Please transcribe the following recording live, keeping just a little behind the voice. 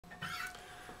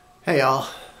Hey y'all.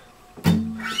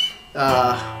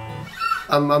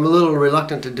 I'm a little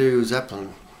reluctant to do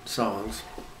Zeppelin songs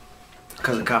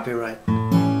because of copyright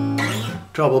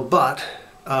trouble, but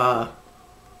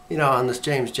you know, on this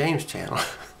James channel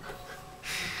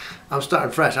I'm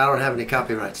starting fresh. I don't have any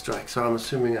copyright strikes, so I'm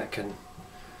assuming I can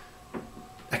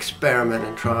experiment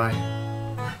and try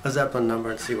a Zeppelin number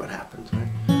and see what happens, right?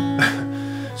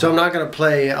 So I'm not going to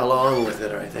play along with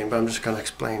it or anything, but I'm just going to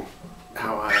explain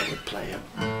how I would play it.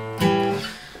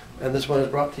 And this one is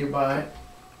brought to you by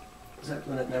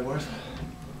Zeppelin at Nebworth.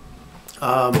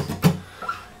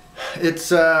 It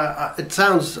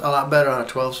sounds a lot better on a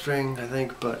 12-string, I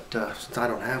think, but since I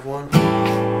don't have one,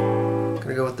 I'm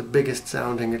gonna go with the biggest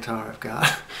sounding guitar I've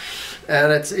got.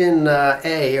 And it's in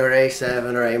A or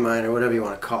A7 or A minor, whatever you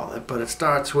want to call it. But it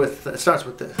starts with this.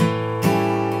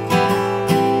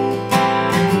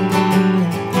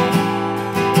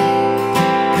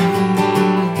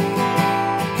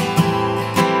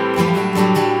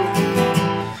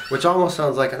 Which almost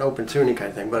sounds like an open tuning kind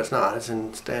of thing, but it's not. It's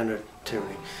in standard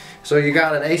tuning. So you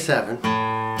got an A7,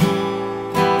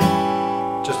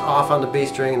 just off on the B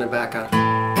string and then back on.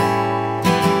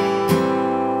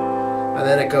 And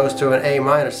then it goes to an A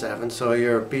minor 7, so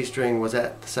your B string was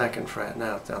at the 2nd fret,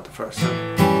 now it's down to 1st.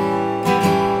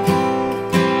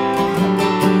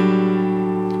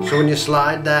 So when you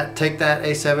slide that, take that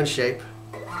A7 shape,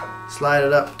 slide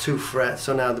it up 2 frets,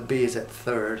 so now the B is at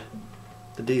 3rd,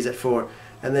 the D is at 4.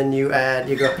 And then you add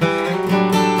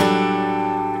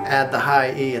the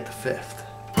high E at the 5th.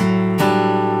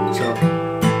 So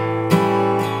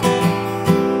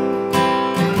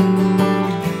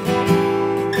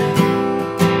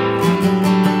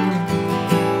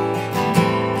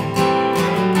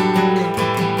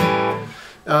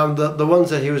the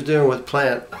ones that he was doing with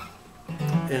Plant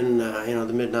in you know,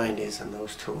 the mid-90s and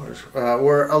those tours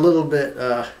were a little bit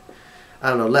I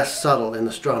don't know, less subtle in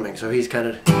the strumming. So he's kind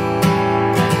of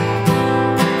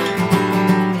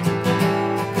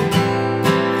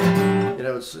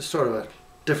it's sort of a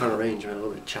different arrangement, a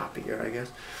little bit choppier, I guess.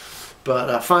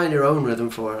 But find your own rhythm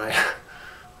for it, I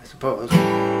suppose. Keep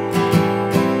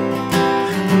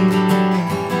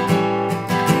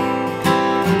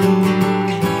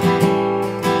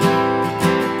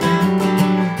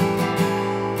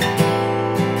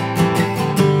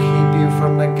you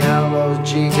from the gallows,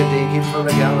 G to D, keep from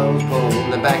the gallows pole,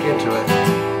 and then back into it.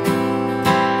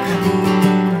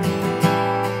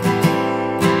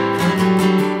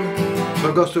 So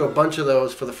it goes through a bunch of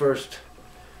those for the first,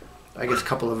 I guess,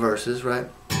 couple of verses, right?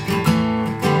 From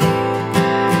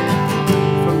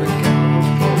the gallows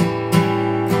pole.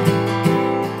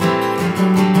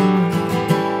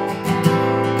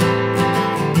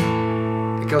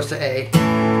 It goes to A.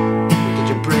 What did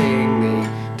you bring me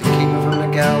to keep me from the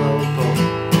gallows pole?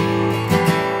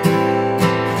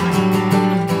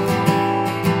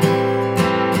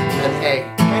 And A.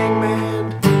 Hangman.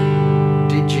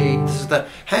 D, G. This is the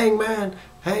hangman.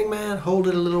 Hangman, hold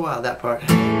it a little while, that part.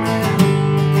 Hangman.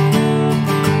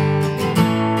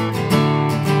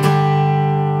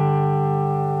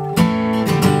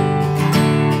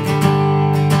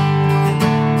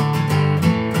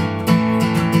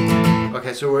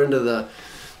 Okay, so we're into the,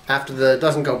 it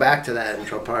doesn't go back to that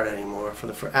intro part anymore.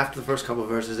 After the first couple of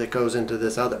verses, it goes into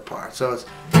this other part. So it's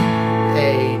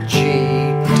A, G,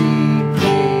 D, G,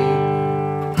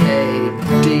 A,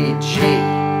 D, G.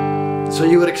 So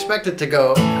you would expect it to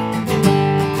go.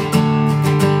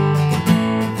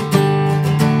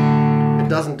 It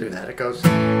doesn't do that. It goes.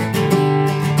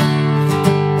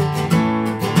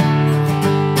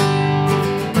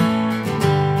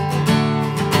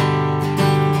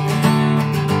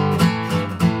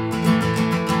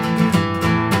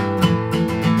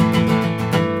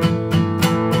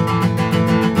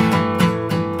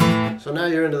 So now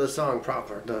you're into the song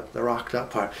proper, the rocked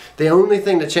up part. The only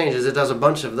thing that changes, it does a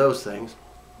bunch of those things,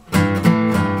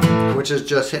 which is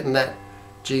just hitting that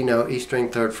G note, E string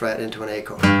 3rd fret into an A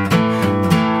chord.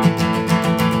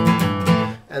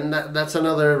 And that's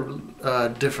another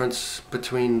difference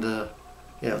between the,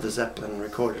 you know, the Zeppelin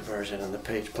recorded version and the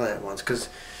Page Plant ones, because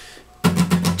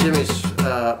Jimmy's,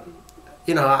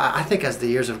 you know, I think as the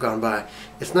years have gone by,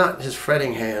 it's not his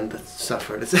fretting hand that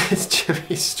suffered, it's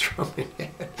Jimmy's strumming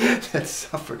hand that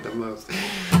suffered the most,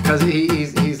 because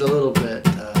he's a little bit,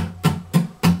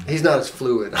 he's not as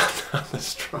fluid on the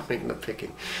strumming and the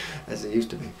picking as he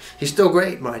used to be. He's still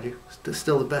great, mind you,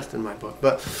 still the best in my book,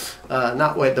 but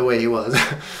not the way he was,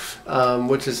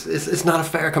 which is, it's not a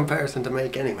fair comparison to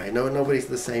make anyway. Nobody's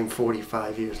the same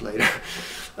 45 years later.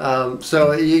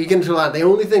 So you get into a lot. The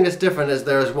only thing that's different is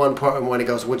there's one part when he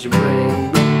goes, "What'd you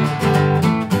bring me?"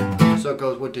 So it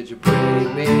goes, "What did you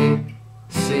bring me?"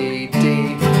 C, D.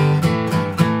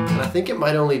 And I think it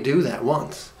might only do that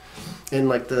once in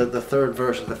like the third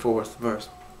verse or the fourth verse.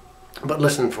 But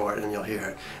listen for it and you'll hear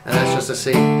it. And that's just a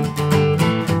C.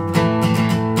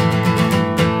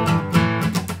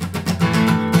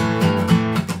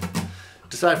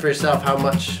 Decide for yourself how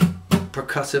much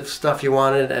percussive stuff you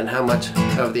wanted and how much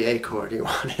of the A chord you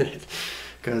wanted.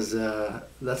 Because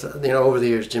that's, you know, over the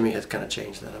years Jimmy has kind of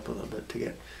changed that up a little bit to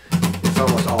get, it's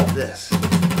almost all this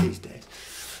these days.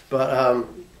 But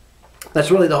that's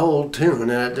really the whole tune,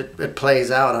 and it plays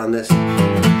out on this, you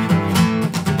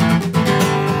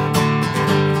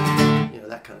know,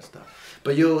 that kind of stuff.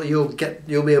 But you'll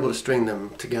be able to string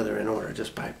them together in order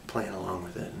just by playing along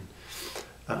with it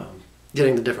and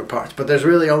getting the different parts. But there's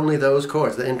really only those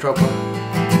chords, the intro part.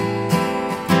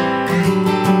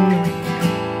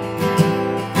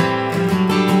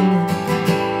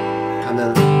 And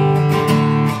then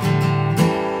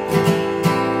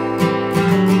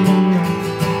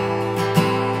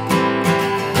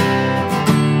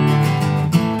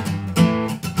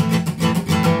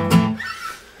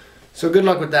so good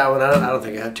luck with that one. I don't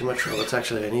think I had too much trouble. It's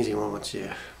actually an easy one once you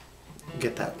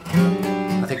get that.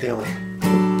 I think the only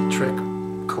trick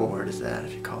chord is that,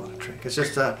 if you call it a trick. It's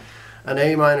just an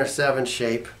A minor 7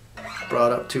 shape,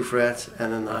 brought up 2 frets,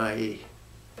 and then the high E.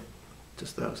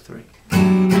 Just those 3.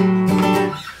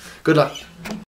 Good luck.